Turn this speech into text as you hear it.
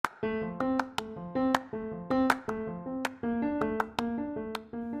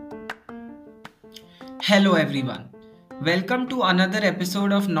Hello, everyone. Welcome to another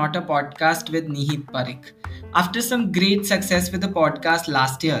episode of Not a Podcast with Nihit Parikh. After some great success with the podcast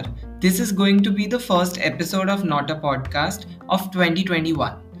last year, this is going to be the first episode of Not a Podcast of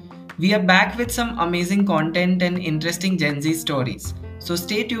 2021. We are back with some amazing content and interesting Gen Z stories, so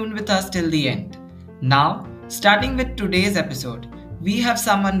stay tuned with us till the end. Now, starting with today's episode, we have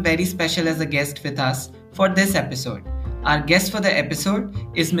someone very special as a guest with us for this episode. Our guest for the episode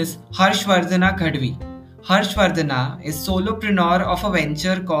is Miss Harshvardhana Khadvi. Harshvardhana is solopreneur of a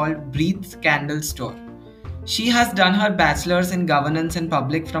venture called Breathe Candle Store. She has done her bachelor's in governance and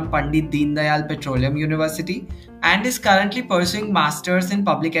public from Pandit Deen Dayal Petroleum University and is currently pursuing master's in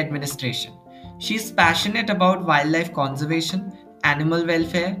public administration. She is passionate about wildlife conservation, animal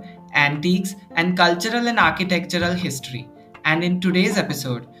welfare, antiques, and cultural and architectural history. And in today's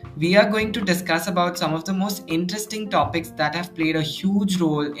episode, we are going to discuss about some of the most interesting topics that have played a huge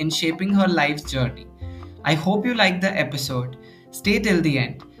role in shaping her life's journey. I hope you like the episode. Stay till the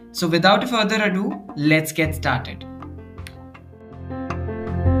end. So, without further ado, let's get started.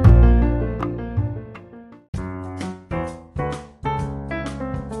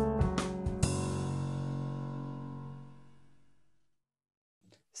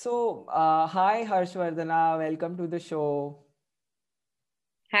 Hi Harshvardhana, welcome to the show.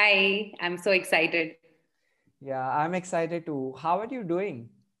 Hi, I'm so excited. Yeah, I'm excited too. How are you doing?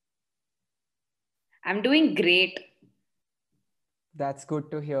 I'm doing great. That's good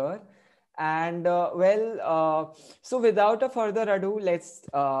to hear. And so without a further ado, let's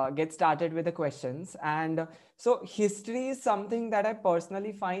get started with the questions. And so history is something that I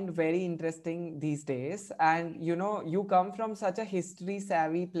personally find very interesting these days. And you come from such a history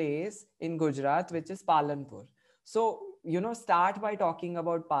savvy place in Gujarat, which is Palanpur. So, start by talking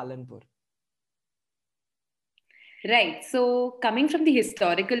about Palanpur. Right. So, coming from the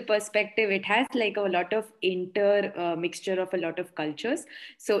historical perspective, it has like a lot of mixture of a lot of cultures.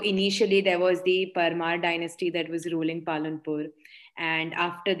 So, initially, there was the Parmar dynasty that was ruling Palanpur. And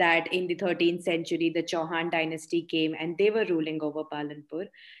after that, in the 13th century, the Chauhan dynasty came and they were ruling over Palanpur.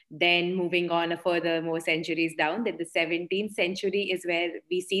 Then, moving on a further more centuries down, then the 17th century is where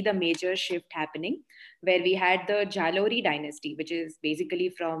we see the major shift happening, where we had the Jalori dynasty, which is basically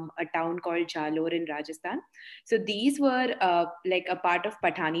from a town called Jalore in Rajasthan. So these were like a part of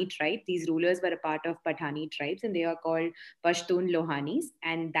Pathani tribe. These rulers were a part of Pathani tribes, and they are called Pashtun Lohanis.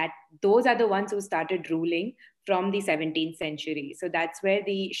 And that those are the ones who started ruling from the 17th century. So that's where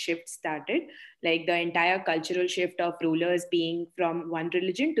the shift started, like the entire cultural shift of rulers being from one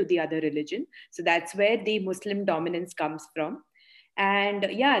religion to the other religion. So that's where the Muslim dominance comes from. And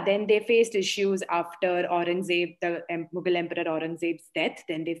yeah, then they faced issues after Aurangzeb, the Mughal Emperor Aurangzeb's death.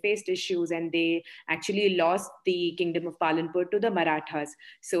 Then they faced issues and they actually lost the kingdom of Palanpur to the Marathas.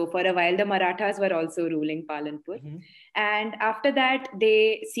 So for a while, the Marathas were also ruling Palanpur. Mm-hmm. And after that,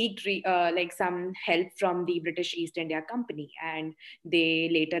 they seeked like some help from the British East India Company. And they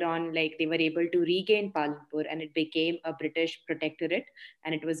later on, like they were able to regain Palanpur and it became a British protectorate.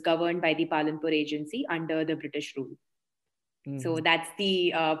 And it was governed by the Palanpur Agency under the British rule. Mm-hmm. So that's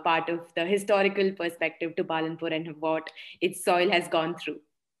the part of the historical perspective to Palanpur and what its soil has gone through.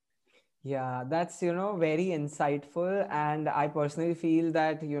 Yeah, that's, very insightful. And I personally feel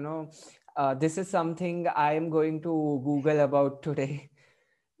that, this is something I am going to Google about today.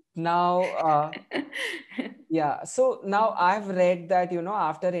 Now, yeah, so now I've read that,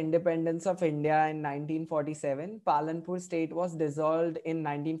 after independence of India in 1947, Palanpur state was dissolved in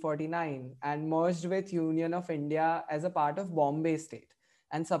 1949 and merged with Union of India as a part of Bombay state.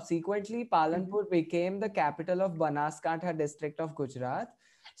 And subsequently, Palanpur became the capital of Banaskantha district of Gujarat.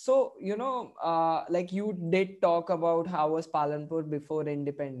 So, like you did talk about how was Palanpur before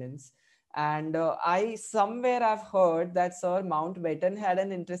independence. And I've heard that Sir Mountbatten had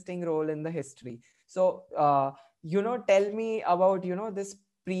an interesting role in the history. So, tell me about, this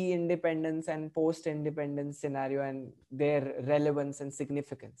pre-independence and post-independence scenario and their relevance and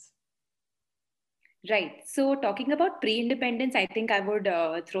significance. Right. So, talking about pre-independence, I think I would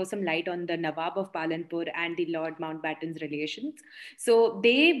throw some light on the Nawab of Palanpur and the Lord Mountbatten's relations. So,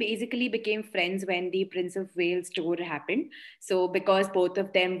 they basically became friends when the Prince of Wales tour happened. So, because both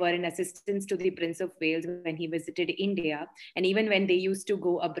of them were in assistance to the Prince of Wales when he visited India, and even when they used to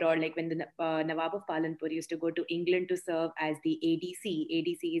go abroad, like when the Nawab of Palanpur used to go to England to serve as the ADC.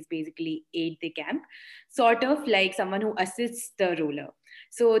 ADC is basically aide de camp, sort of like someone who assists the ruler.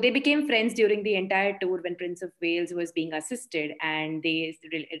 So they became friends during the entire tour when Prince of Wales was being assisted, and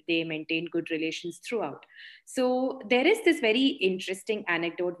they maintained good relations throughout. So there is this very interesting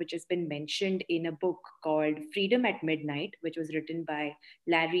anecdote which has been mentioned in a book called Freedom at Midnight, which was written by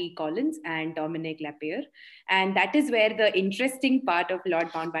Larry Collins and Dominic Lapierre. And that is where the interesting part of Lord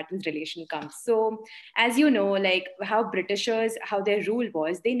Mountbatten's relation comes. So, as you know, like how Britishers, how their rule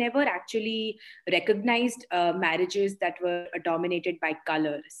was, they never actually recognized marriages that were dominated by color.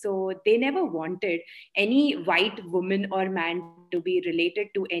 So they never wanted any white woman or man to be related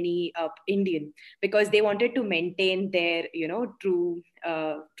to any Indian, because they wanted to maintain their, true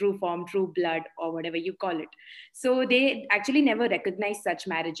form, true blood, or whatever you call it. So they actually never recognized such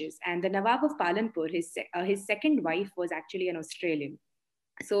marriages. And the Nawab of Palanpur, his second wife was actually an Australian.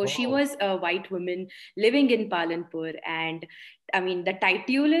 So she Oh. was a white woman living in Palanpur, and I mean the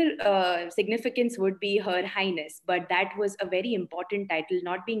titular significance would be Her Highness, but that was a very important title,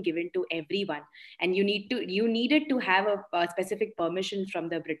 not being given to everyone, and you needed to have a specific permission from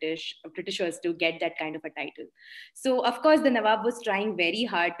the Britishers to get that kind of a title. So of course the Nawab was trying very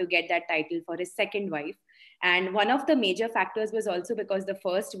hard to get that title for his second wife, and one of the major factors was also because the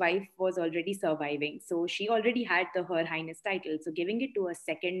first wife was already surviving. So she already had the Her Highness title. So giving it to a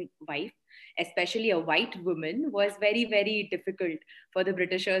second wife, especially a white woman, was very, very difficult for the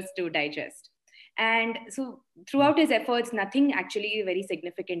Britishers to digest. And so throughout his efforts, nothing actually very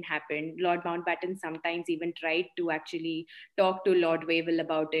significant happened. Lord Mountbatten sometimes even tried to actually talk to Lord Wavell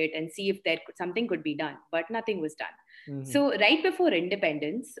about it and see if something could be done, but nothing was done. Mm-hmm. So right before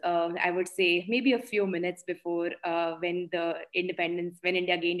independence, I would say maybe a few minutes before when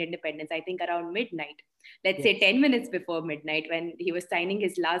India gained independence, I think around midnight, let's say 10 minutes before midnight, when he was signing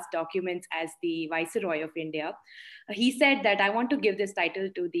his last documents as the Viceroy of India, he said that I want to give this title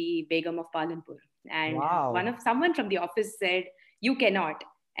to the Begum of Palanpur. And Wow. someone from the office said, "You cannot."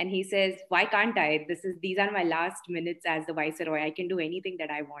 And he says, "Why can't I? These are my last minutes as the Viceroy. I can do anything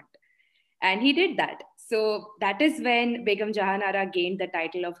that I want." And he did that. So that is when Begum Jahanara gained the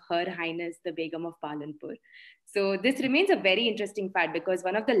title of Her Highness, the Begum of Palanpur. So this remains a very interesting fact, because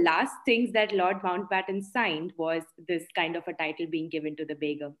one of the last things that Lord Mountbatten signed was this kind of a title being given to the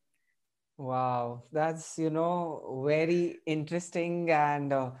Begum. Wow, that's very interesting,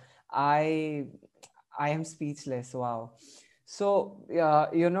 and I I am speechless. Wow. So,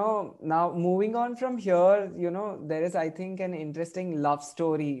 now moving on from here, there is, I think, an interesting love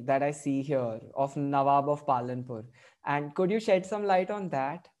story that I see here of Nawab of Palanpur. And could you shed some light on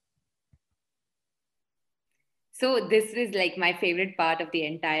that? So this is like my favorite part of the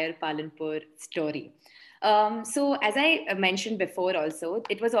entire Palanpur story. So as I mentioned before, also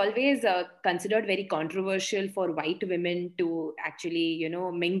it was always considered very controversial for white women to actually,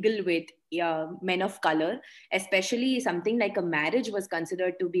 mingle with men of color. Especially something like a marriage was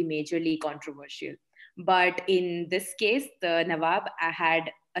considered to be majorly controversial. But in this case, the Nawab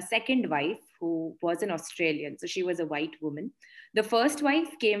had a second wife who was an Australian, so she was a white woman. The first wife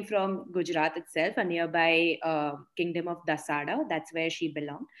came from Gujarat itself, a nearby kingdom of Dasada. That's where she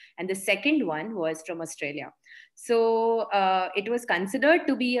belonged. And the second one was from Australia. So it was considered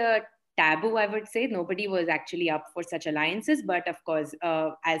to be a taboo, I would say. Nobody was actually up for such alliances. But of course,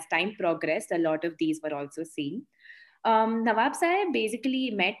 as time progressed, a lot of these were also seen. Nawab Sahib basically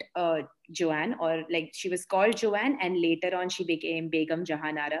met Joanne, or like she was called Joanne, and later on she became Begum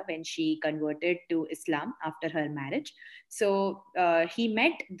Jahanara when she converted to Islam after her marriage. So he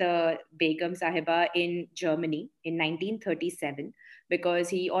met the Begum Sahiba in Germany in 1937, because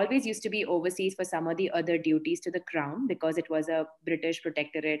he always used to be overseas for some of the other duties to the crown, because it was a British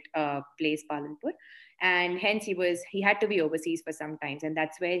protectorate place, Palanpur, and hence he had to be overseas for some times, and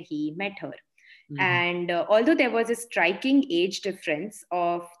that's where he met her. Mhm. And although there was a striking age difference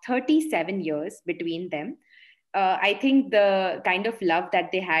of 37 years between them, I think the kind of love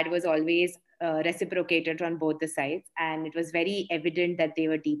that they had was always reciprocated on both the sides. And it was very evident that they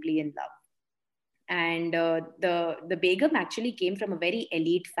were deeply in love. And the Begum actually came from a very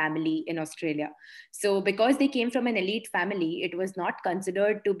elite family in Australia. So because they came from an elite family, it was not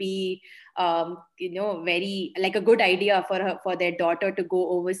considered to be, very like a good idea for their daughter to go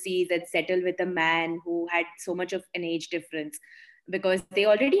overseas and settle with a man who had so much of an age difference, because they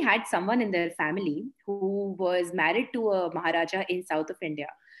already had someone in their family who was married to a Maharaja in south of India.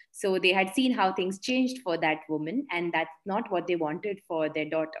 So they had seen how things changed for that woman, and that's not what they wanted for their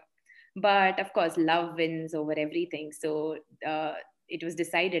daughter. But of course, love wins over everything. So it was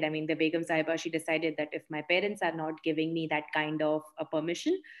decided. I mean, the Begum Sahiba, she decided that if my parents are not giving me that kind of a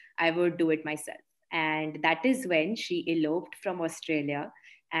permission, I would do it myself. And that is when she eloped from Australia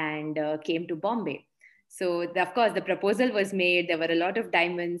and came to Bombay. So, of course, the proposal was made. There were a lot of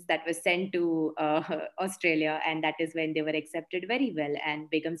diamonds that were sent to Australia, and that is when they were accepted very well. And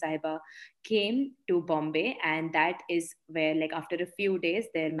Begum Sahiba came to Bombay, and that is where, like, after a few days,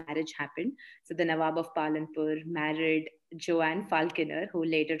 their marriage happened. So, the Nawab of Palanpur married Joanne Falconer, who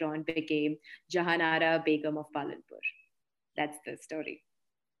later on became Jahanara Begum of Palanpur. That's the story.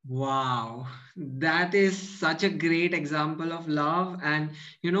 Wow, that is such a great example of love. And,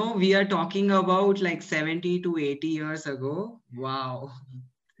 we are talking about like 70 to 80 years ago. Wow,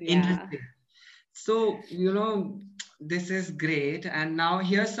 Yeah. interesting. So, this is great. And now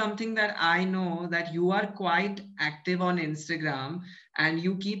here's something that I know that you are quite active on Instagram and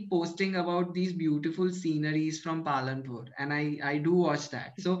you keep posting about these beautiful sceneries from Palanpur. And I do watch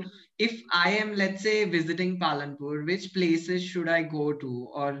that. So, if I am, let's say, visiting Palanpur, which places should I go to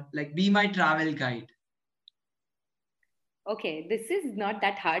or like be my travel guide? Okay, this is not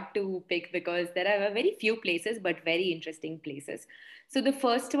that hard to pick because there are very few places, but very interesting places. So, the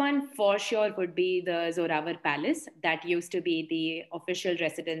first one for sure would be the Zorawar Palace, that used to be the official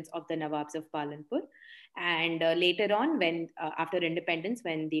residence of the Nawabs of Palanpur. And later on, when after independence,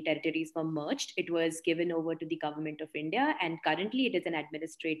 when the territories were merged, it was given over to the government of India. And currently, it is an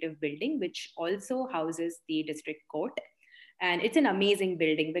administrative building which also houses the district court, and it's an amazing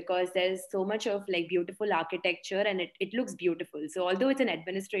building because there's so much of like beautiful architecture, and it looks beautiful. So although it's an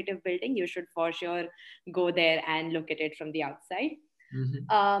administrative building, you should for sure go there and look at it from the outside.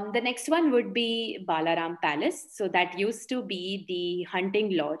 Mhm. The next one would be Balaram Palace. So that used to be the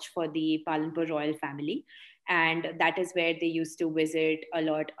hunting lodge for the Palanpur royal family. And that is where they used to visit a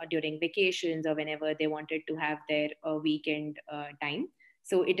lot during vacations or whenever they wanted to have their weekend time.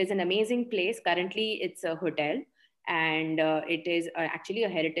 So it is an amazing place. Currently, it's a hotel, and it is actually a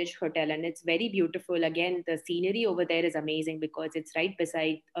heritage hotel, and it's very beautiful. Again, the scenery over there is amazing because it's right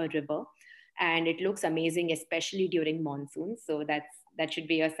beside a river, and it looks amazing, especially during monsoon. So that should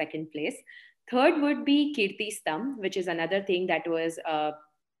be your second place. Third would be Kirti Stam, which is another thing that was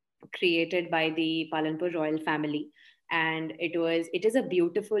created by the Palanpur royal family. And it is a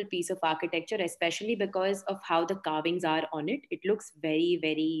beautiful piece of architecture, especially because of how the carvings are on it. It looks very,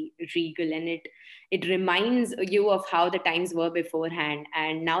 very regal, and it reminds you of how the times were beforehand.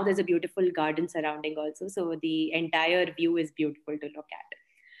 And now there's a beautiful garden surrounding also. So the entire view is beautiful to look at.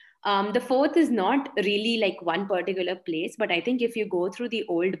 The fourth is not really like one particular place, but I think if you go through the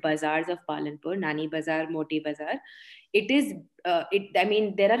old bazaars of Palanpur, Nani Bazaar, Moti Bazaar, it is, I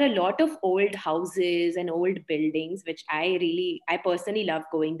mean, there are a lot of old houses and old buildings, which I personally love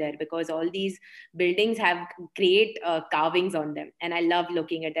going there because all these buildings have great carvings on them. And I love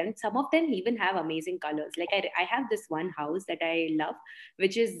looking at them. Some of them even have amazing colors. Like I have this one house that I love,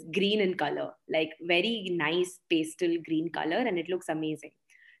 which is green in color, like very nice pastel green color, and it looks amazing.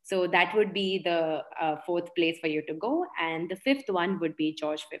 So that would be the fourth place for you to go. And the fifth one would be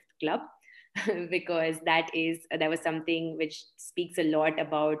George Fifth Club. Because that was something which speaks a lot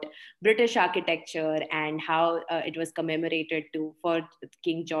about British architecture and how it was commemorated to for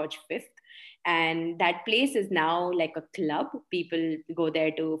King George Fifth. And that place is now like a club. People go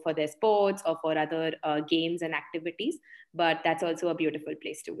there to for their sports or for other games and activities. But that's also a beautiful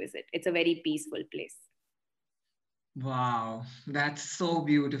place to visit. It's a very peaceful place. Wow, that's so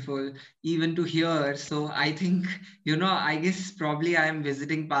beautiful, even to hear. So I think, I guess probably I am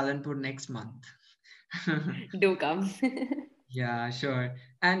visiting Palanpur next month. Do come. Yeah, sure.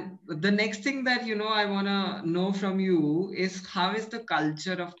 And the next thing that, I want to know from you is how is the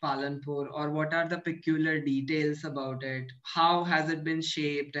culture of Palanpur or what are the peculiar details about it? How has it been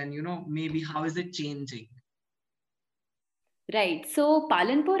shaped and, maybe how is it changing? Right. So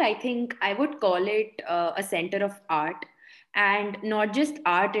Palanpur, I think I would call it a center of art, and not just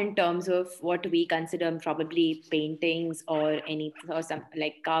art in terms of what we consider probably paintings or any or some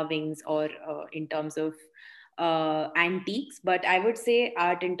like carvings or in terms of antiques, but I would say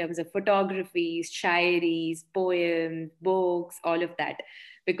art in terms of photography, shairis, poems, books, all of that.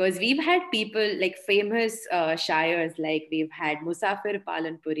 Because we've had people like famous shires, like we've had Musafir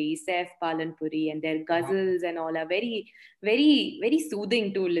Palanpuri, Saif Palanpuri, and their Wow. ghazals and all are very, very, very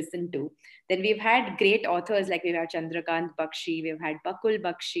soothing to listen to. Then we've had great authors like we've had Chandrakant Bakshi, we've had Bakul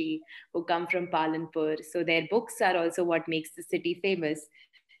Bakshi, who come from Palanpur. So their books are also what makes the city famous.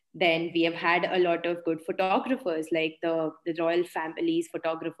 Then we have had a lot of good photographers like the royal family's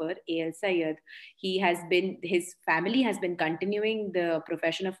photographer A.L. Sayed. His family has been continuing the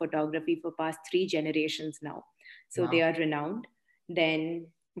profession of photography for past 3 generations now. So they Wow. are renowned. Then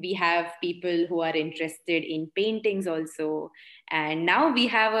we have people who are interested in paintings also. And now we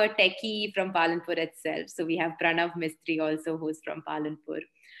have a techie from Palanpur itself. So we have Pranav Mistry also, who's from Palanpur.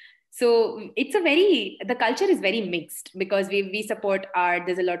 So the culture is very mixed because we support art.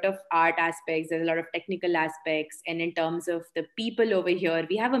 There's a lot of art aspects, there's a lot of technical aspects. And in terms of the people over here,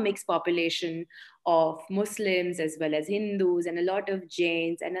 we have a mixed population of Muslims as well as Hindus, and a lot of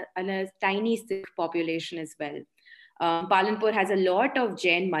Jains, and a tiny Sikh population as well. Palanpur has a lot of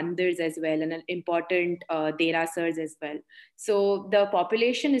Jain mandirs as well, and an important derasars as well. So the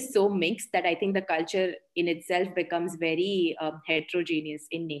population is so mixed that I think the culture in itself becomes very heterogeneous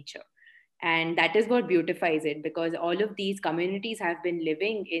in nature. And that is what beautifies it, because all of these communities have been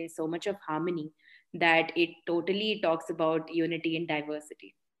living in so much of harmony that it totally talks about unity and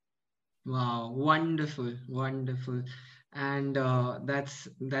diversity. Wow, wonderful, wonderful. And that's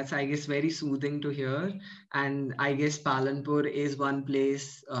I guess very soothing to hear. And I guess Palanpur is one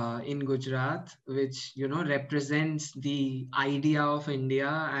place in Gujarat which represents the idea of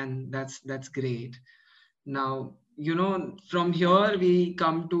India, and that's great. Now, from here we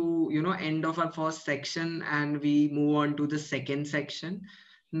come to, end of our first section and we move on to the second section.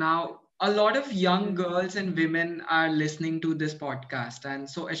 Now, a lot of young Mhm. girls and women are listening to this podcast. And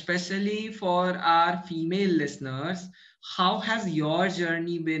so, especially for our female listeners, how has your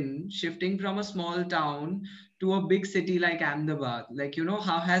journey been shifting from a small town to a big city like Ahmedabad? Like,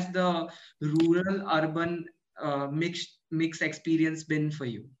 how has the rural urban mix experience been for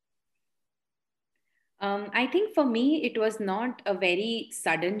you? I think for me, it was not a very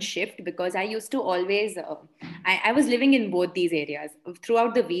sudden shift because I used to always, I was living in both these areas.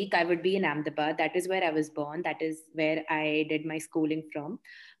 Throughout the week, I would be in Ahmedabad. That is where I was born. That is where I did my schooling from.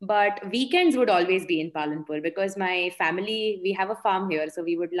 But weekends would always be in Palanpur because my family, we have a farm here. So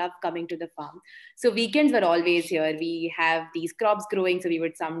we would love coming to the farm. So weekends were always here. We have these crops growing. So we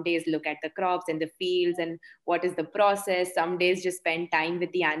would some days look at the crops and the fields and what is the process. Some days just spend time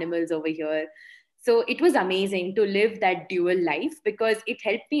with the animals over here. So it was amazing to live that dual life because it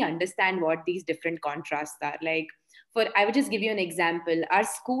helped me understand what these different contrasts are. Like, for I would just give you an example. Our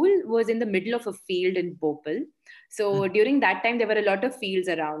school was in the middle of a field in Bhopal. So during that time, there were a lot of fields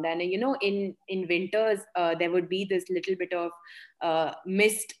around, and in winters there would be this little bit of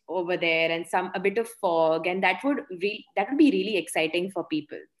mist over there and some a bit of fog, and that would be really exciting for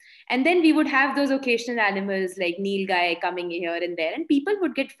people. And then we would have those occasional animals like nilgai coming here and there, and people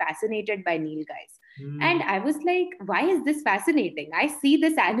would get fascinated by nilgais. And Mm. I was like, why is this fascinating? I see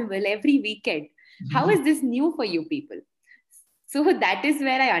this animal every weekend. How is this new for you people? So that is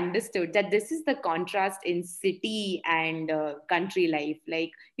where I understood that this is the contrast in city and country life.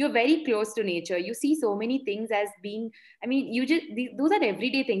 Like, you're very close to nature, you see so many things as being, I mean, those are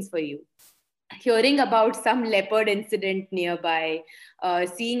everyday things for you. Hearing about some leopard incident nearby,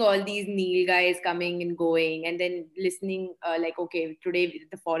 seeing all these Neil guys coming and going, and then listening, like, okay, today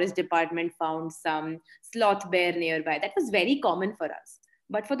the forest department found some sloth bear nearby. That was very common for us.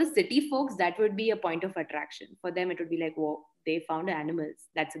 But for the city folks, that would be a point of attraction. For them, it would be like, whoa, they found animals.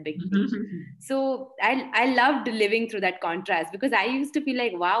 That's a big thing. So I loved living through that contrast because I used to feel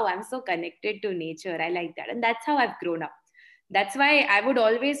like, wow, I'm so connected to nature. I like that. And that's how I've grown up. That's why I would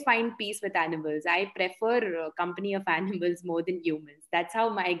always find peace with animals. I prefer company of animals more than humans. That's how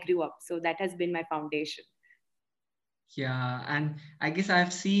I grew up. So that has been my foundation. Yeah, and I guess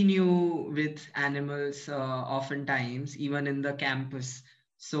I've seen you with animals oftentimes, even in the campus.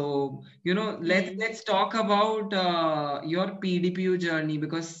 So, Hmm. let's talk about your PDPU journey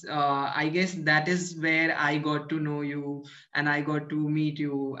because I guess that is where I got to know you and I got to meet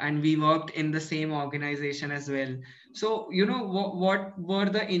you, and we worked in the same organization as well. So, what were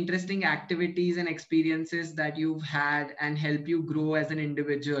the interesting activities and experiences that you've had and help you grow as an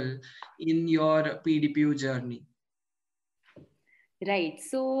individual in your PDPU journey? Right.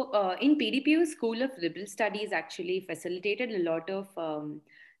 So in PDPU, School of Liberal Studies actually facilitated a lot of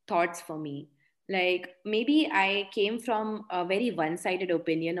thoughts for me. Like, maybe I came from a very one sided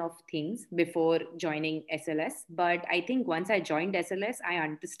opinion of things before joining SLS. But I think once I joined SLS, I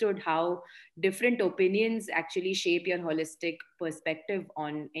understood how different opinions actually shape your holistic perspective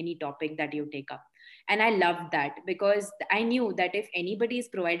on any topic that you take up. And I loved that because I knew that if anybody is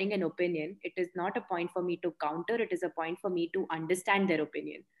providing an opinion, it is not a point for me to counter, it is a point for me to understand their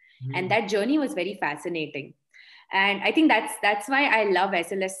opinion. And Hmm. that journey was very fascinating. And I think that's why I love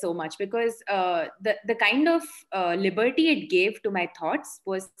SLS so much, because the kind of liberty it gave to my thoughts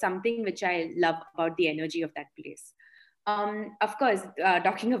was something which I love about the energy of that place. Of course,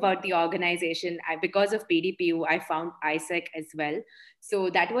 talking about the organization, because of PDPU, I found ISEC as well. So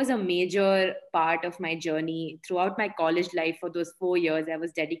that was a major part of my journey throughout my college life. For those 4 years, I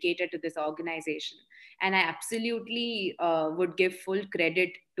was dedicated to this organization. And I absolutely would give full credit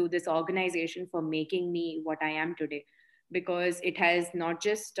to this organization for making me what I am today. because it has not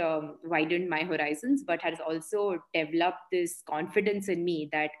just widened my horizons, but has also developed this confidence in me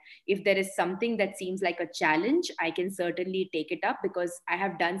that if there is something that seems like a challenge, I can certainly take it up because I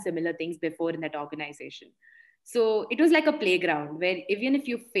have done similar things before in that organization. So it was like a playground where even if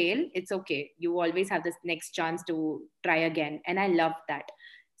you fail, it's okay. You always have this next chance to try again. And I love that.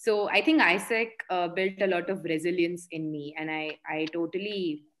 So I think ISEC built a lot of resilience in me, and I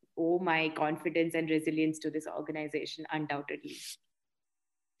totally owe my confidence and resilience to this organization, undoubtedly.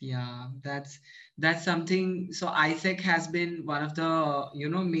 Yeah, that's something. So ISEC has been one of the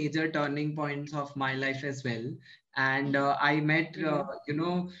major turning points of my life as well. And I met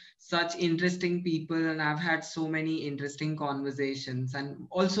Mm-hmm. such interesting people, and I've had so many interesting conversations, and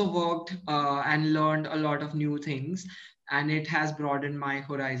also worked and learned a lot of new things, and it has broadened my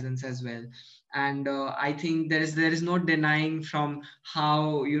horizons as well. And I think there is no denying from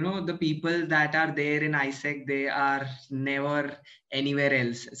how the people that are there in ISEC, they are never anywhere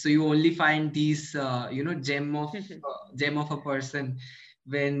else. So you only find these gem of a person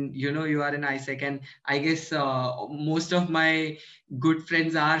when you are in ISEC. And I guess most of my good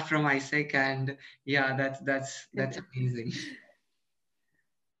friends are from ISEC, and yeah, that's amazing.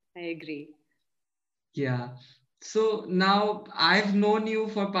 I agree. Yeah. So now I've known you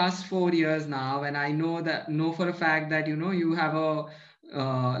for past 4 years now, and I know for a fact that you have a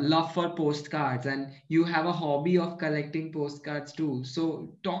love for postcards, and you have a hobby of collecting postcards too.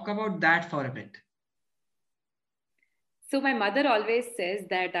 So talk about that for a bit. So my mother always says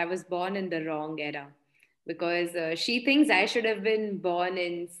that I was born in the wrong era because she thinks I should have been born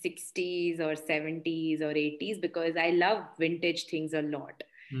in 60s or 70s or 80s because I love vintage things a lot.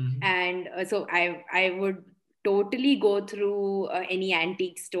 Mhm. And so I would totally go through any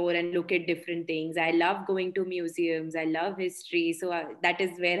antique store and look at different things. I love going to museums. I love history. So that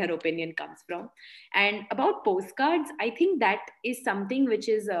is where her opinion comes from. And about postcards, I think that is something which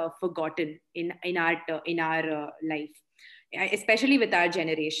is forgotten in our life, especially with our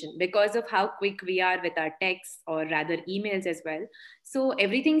generation, because of how quick we are with our texts, or rather emails as well. So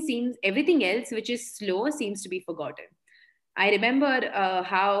everything else which is slow seems to be forgotten. I remember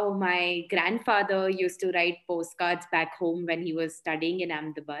how my grandfather used to write postcards back home when he was studying in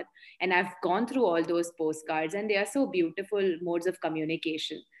Ahmedabad. And I've gone through all those postcards, and they are so beautiful modes of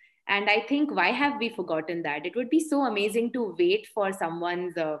communication. And I think, why have we forgotten that? It would be so amazing to wait for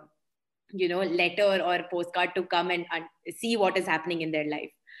someone's letter or postcard to come and see what is happening in their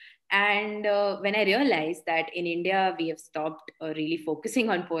life. And when I realized that in India we have stopped really focusing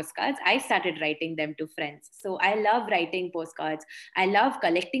on postcards, I started writing them to friends. So I love writing postcards. I love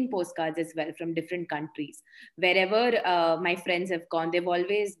collecting postcards as well from different countries. Wherever my friends have gone, they've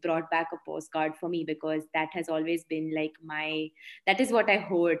always brought back a postcard for me, because that has always been like that is what I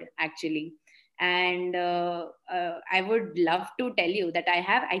hoard actually. And I would love to tell you that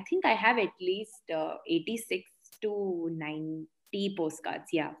I think I have at least 86 to 90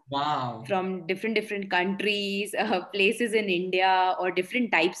 postcards, yeah, Wow. from different countries, places in India, or different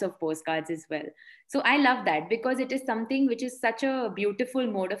types of postcards as well. So I love that because it is something which is such a beautiful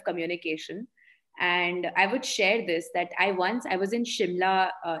mode of communication. And I would share this, that I was in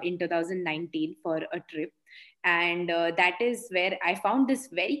Shimla in 2019 for a trip. And that is where I found this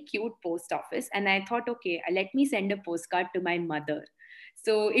very cute post office, and I thought, okay, let me send a postcard to my mother.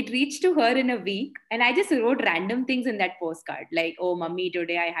 So it reached to her in a week, and I just wrote random things in that postcard, like, oh, mummy,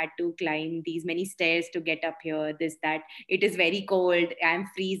 today I had to climb these many stairs to get up here, this, that. It is very cold, I'm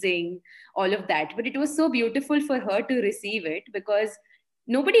freezing, all of that. But it was so beautiful for her to receive it, because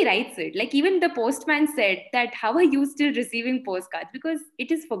nobody writes it. Like, even the postman said that, how are you still receiving postcards? Because it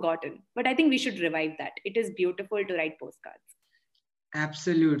is forgotten. But I think we should revive that. It is beautiful to write postcards.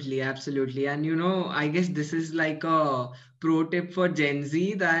 Absolutely, absolutely. And I guess this is like a pro tip for Gen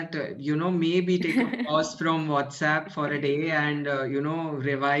Z that, maybe take a pause from WhatsApp for a day and,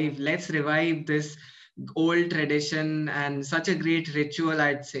 let's revive this old tradition and such a great ritual,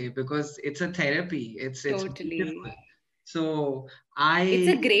 I'd say, because it's a therapy. It's Totally. beautiful. So It's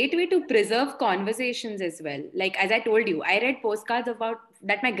I a great way to preserve conversations as well. Like, as I told you, I read postcards about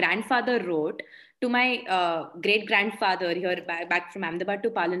that my grandfather wrote to my great grandfather here back from Ahmedabad to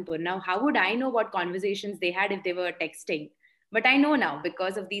Palanpur. Now, how would I know what conversations they had if they were texting? But I know now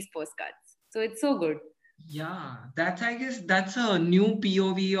because of these postcards. So it's so good. Yeah, I guess that's a new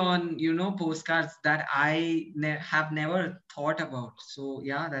POV on, postcards that I have never thought about. So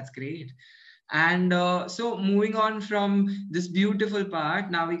yeah, that's great. And so moving on from this beautiful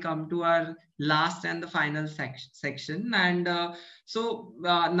part, now we come to our last and the final section. And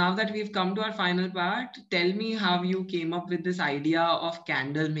now that we've come to our final part, tell me how you came up with this idea of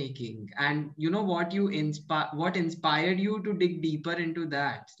candle making, and what inspired you to dig deeper into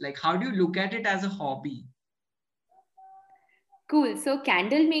that. Like, how do you look at it as a hobby? Cool. So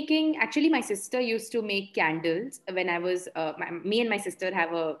candle making, actually, my sister used to make candles when I was, me and my sister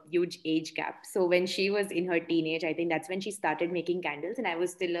have a huge age gap. So when she was in her teenage, I think that's when she started making candles, and I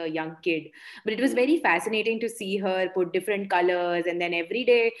was still a young kid. But it was very fascinating to see her put different colors, and then every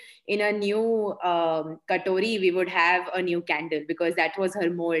day in a new katori, we would have a new candle because that was her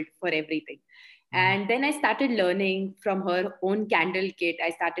mold for everything. And then I started learning from her own candle kit.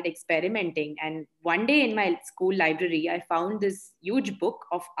 I started experimenting. And one day in my school library, I found this huge book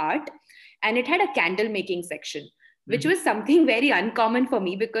of art, and it had a candle making section, which Mhm. was something very uncommon for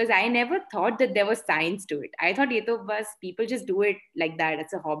me because I never thought that there was science to it. I thought ye to bas people just do it like that.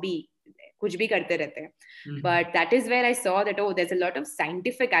 It's a hobby. Kuch bhi karte rehte hain. Mhm. But that is where I saw that, oh, there's a lot of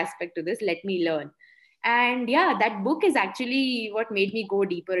scientific aspect to this. Let me learn. And yeah, that book is actually what made me go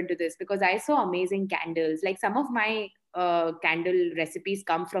deeper into this because I saw amazing candles. Like some of my candle recipes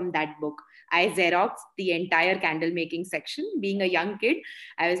come from that book. I Xeroxed the entire candle making section. Being a young kid,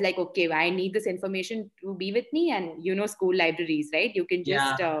 I was like, okay, I need this information to be with me. And school libraries, right? You can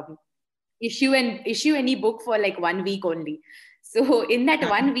Yeah. just issue any book for like 1 week only. So in that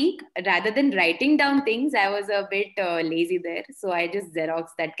 1 week, rather than writing down things, I was a bit lazy there. So I just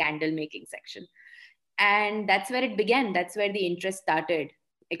Xeroxed that candle making section, and that's where it began. That's where the interest started,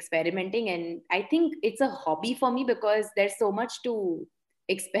 experimenting. And I think it's a hobby for me because there's so much to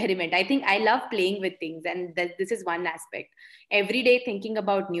experiment. I think I love playing with things, and this is one aspect. Every day thinking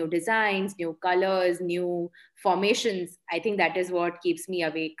about new designs, new colors, new formations. I think that is what keeps me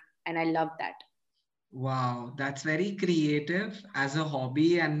awake, and I love that. Wow, that's very creative as a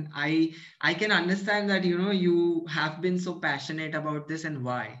hobby, and I can understand that you have been so passionate about this and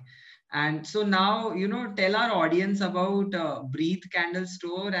why. And so now tell our audience about Breathe Candle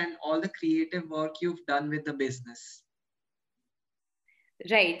Store and all the creative work you've done with the business.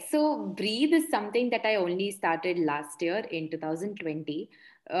 Right. So Breathe is something that I only started last year in 2020.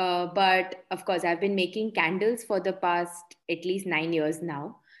 But of course, I've been making candles for the past at least 9 years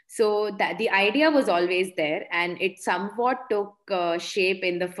now. So that the idea was always there, and it somewhat took shape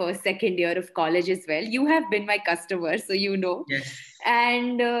in the first, second year of college as well. You have been my customer, so you know. Yes.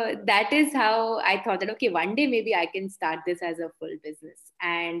 And that is how I thought that, okay, one day maybe I can start this as a full business.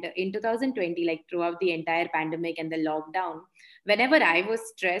 And in 2020, like throughout the entire pandemic and the lockdown, whenever I was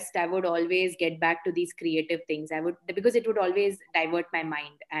stressed, I would always get back to these creative things. I would, because it would always divert my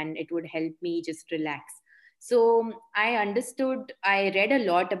mind and it would help me just relax. So I understood, I read a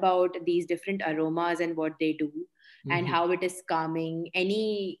lot about these different aromas and what they do and Mhm. how it is calming.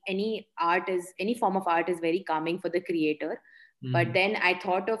 Any form of art is very calming for the creator. But Mhm. then I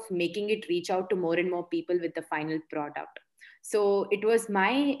thought of making it reach out to more and more people with the final product. So it was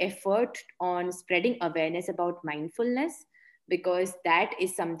my effort on spreading awareness about mindfulness, because that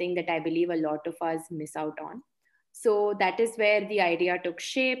is something that I believe a lot of us miss out on. So that is where the idea took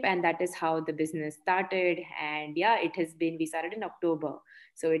shape, and that is how the business started. And yeah, we started in October.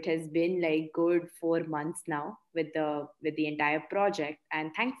 So it has been like good 4 months now with the entire project.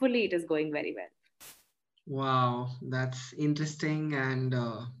 And thankfully it is going very well. Wow, that's interesting and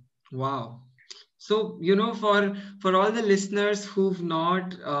wow. So, for all the listeners who've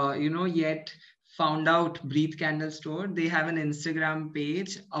not, yet found out Breathe Candle Store, they have an Instagram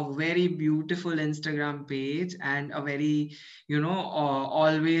page, a very beautiful Instagram page, and a very,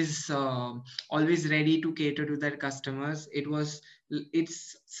 always ready to cater to their customers.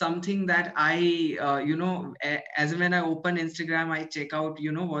 It's something that as when I open Instagram, I check out,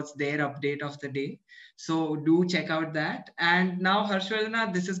 what's their update of the day. So do check out that. And now,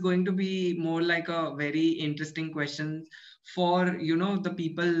 Harshvardhana, this is going to be more like a very interesting question for the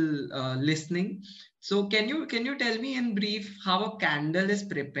people listening. So can you tell me in brief how a candle is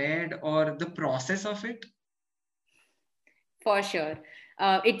prepared or the process of it? For sure.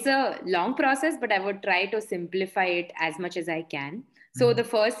 It's a long process, but I would try to simplify it as much as I can. So, Mhm. the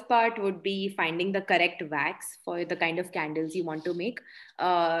first part would be finding the correct wax for the kind of candles you want to make.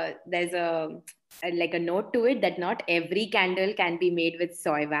 There's like a note to it that not every candle can be made with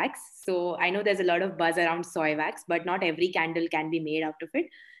soy wax. So, I know there's a lot of buzz around soy wax, but not every candle can be made out of it.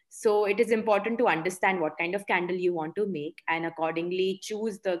 So, it is important to understand what kind of candle you want to make and accordingly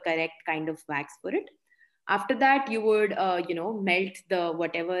choose the correct kind of wax for it. After that, you would melt the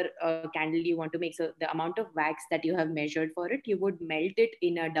whatever candle you want to make. So the amount of wax that you have measured for it, you would melt it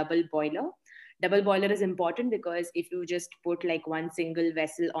in a double boiler. Double boiler is important because if you just put like one single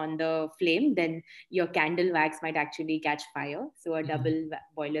vessel on the flame, then your candle wax might actually catch fire. So a Mhm. double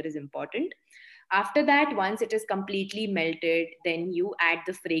boiler is important. After that, once it is completely melted, then you add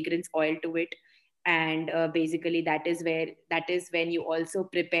the fragrance oil to it. And basically that is when you also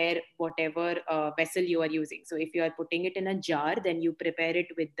prepare whatever vessel you are using. So if you are putting it in a jar, then you prepare it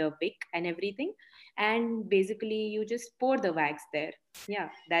with the wick and everything, and basically you just pour the wax there. Yeah,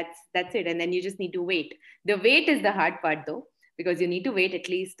 that's it. And then you just need to wait. The wait is the hard part though, because you need to wait at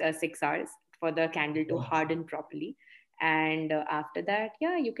least 6 hours for the candle to Wow. harden properly. And after that,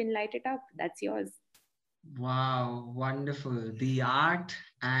 yeah, you can light it up. That's yours. Wow, wonderful. The art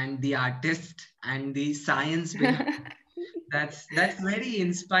and the artist and the science behind. That's very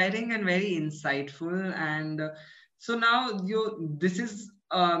inspiring and very insightful. And so now this is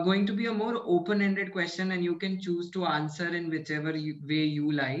going to be a more open-ended question, and you can choose to answer in whichever way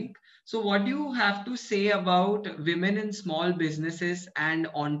you like. So, what do you have to say about women in small businesses and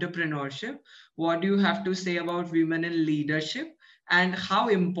entrepreneurship? What do you have to say about women in leadership? And how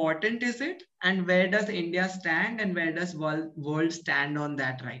important is it? And where does India stand? And where does world stand on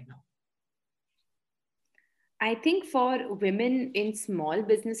that right now? I think for women in small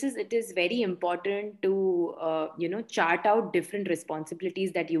businesses, it is very important to chart out different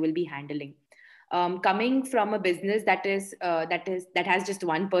responsibilities that you will be handling. Coming from a business that has just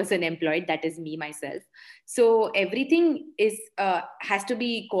one person employed, that is me myself. So everything is has to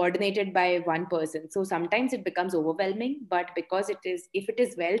be coordinated by one person. So sometimes it becomes overwhelming, but because it is if it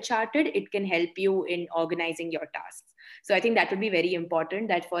is well charted, it can help you in organizing your tasks. So I think that would be very important,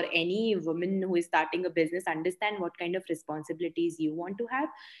 that for any woman who is starting a business, understand what kind of responsibilities you want to have,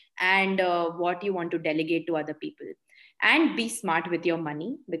 and what you want to delegate to other people. And be smart with your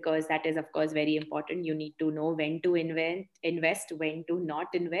money, because that is of course very important. You need to know when to invest, when to not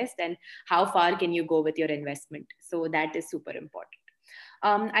invest, and how far can you go with your investment. So that is super important.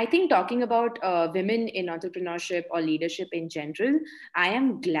 I think talking about women in entrepreneurship or leadership in general, I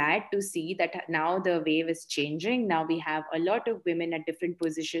am glad to see that now the wave is changing. Now we have a lot of women at different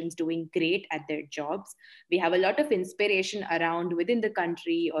positions doing great at their jobs. We have a lot of inspiration around within the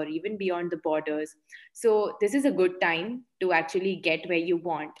country or even beyond the borders. So this is a good time to actually get where you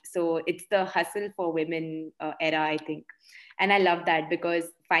want. So it's the hustle for women era, I think. And I love that, because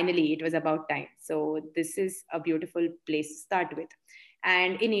finally it was about time. So this is a beautiful place to start with.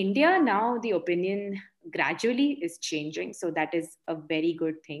 And in India, now the opinion gradually is changing. So that is a very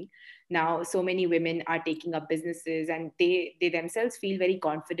good thing. Now, so many women are taking up businesses, and they themselves feel very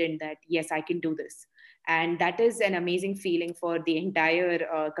confident that, yes, I can do this. And that is an amazing feeling for the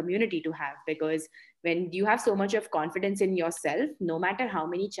entire community to have, because when you have so much of confidence in yourself, no matter how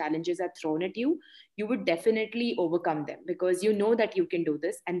many challenges are thrown at you, you would definitely overcome them, because you know that you can do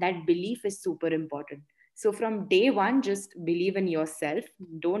this. And that belief is super important. So from day one, just believe in yourself.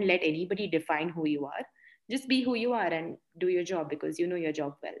 Don't let anybody define who you are. Just be who you are and do your job, because you know your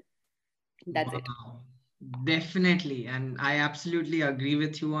job well. That's it. Wow, definitely. And I absolutely agree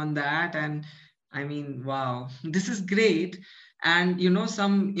with you on that. And I mean, wow, this is great. And,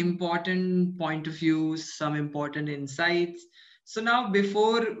 some important point of views, some important insights. So now,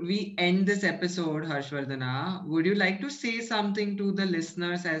 before we end this episode, Harshvardhana, would you like to say something to the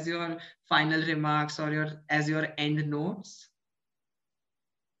listeners as your final remarks or as your end notes?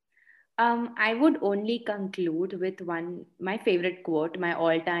 I would only conclude with my favorite quote, my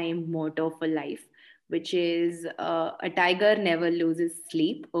all-time motto for life, which is a tiger never loses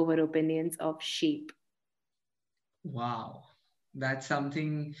sleep over opinions of sheep. Wow, that's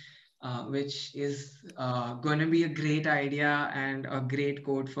something which is going to be a great idea and a great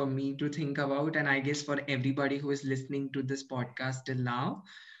quote for me to think about, and I guess for everybody who is listening to this podcast till now.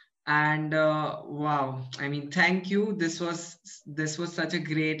 And wow, I mean, thank you. This was such a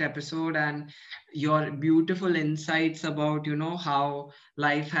great episode, and your beautiful insights about how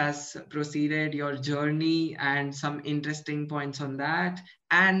life has proceeded, your journey, and some interesting points on that,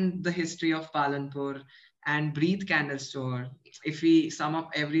 and the history of Palanpur and Breathe Candle Store. If we sum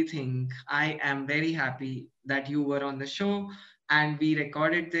up everything, I am very happy that you were on the show and we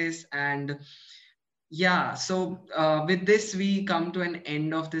recorded this. And yeah, so with this, we come to an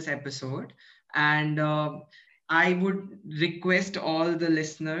end of this episode. And I would request all the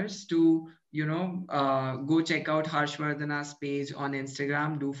listeners to, go check out Harshvardhana's page on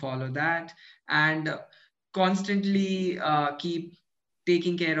Instagram. Do follow that. And constantly keep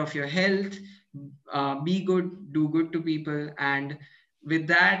taking care of your health. Be good, do good to people. And with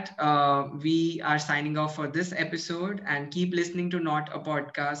that, we are signing off for this episode, and keep listening to Not a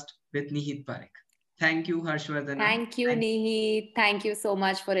Podcast with Nihit Parekh. Thank you, Harshvardhana. Thank you, Nehi. Thank you so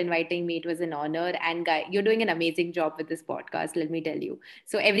much for inviting me. It was an honor. And guy, you're doing an amazing job with this podcast, let me tell you.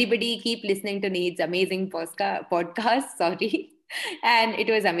 So everybody keep listening to Nehi's amazing podcast. Sorry. And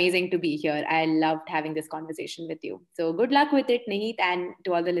it was amazing to be here. I loved having this conversation with you. So good luck with it, Nehi. And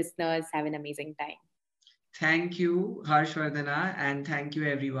to all the listeners, have an amazing time. Thank you, Harshvardhana. And thank you,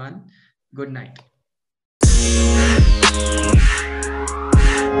 everyone. Good night.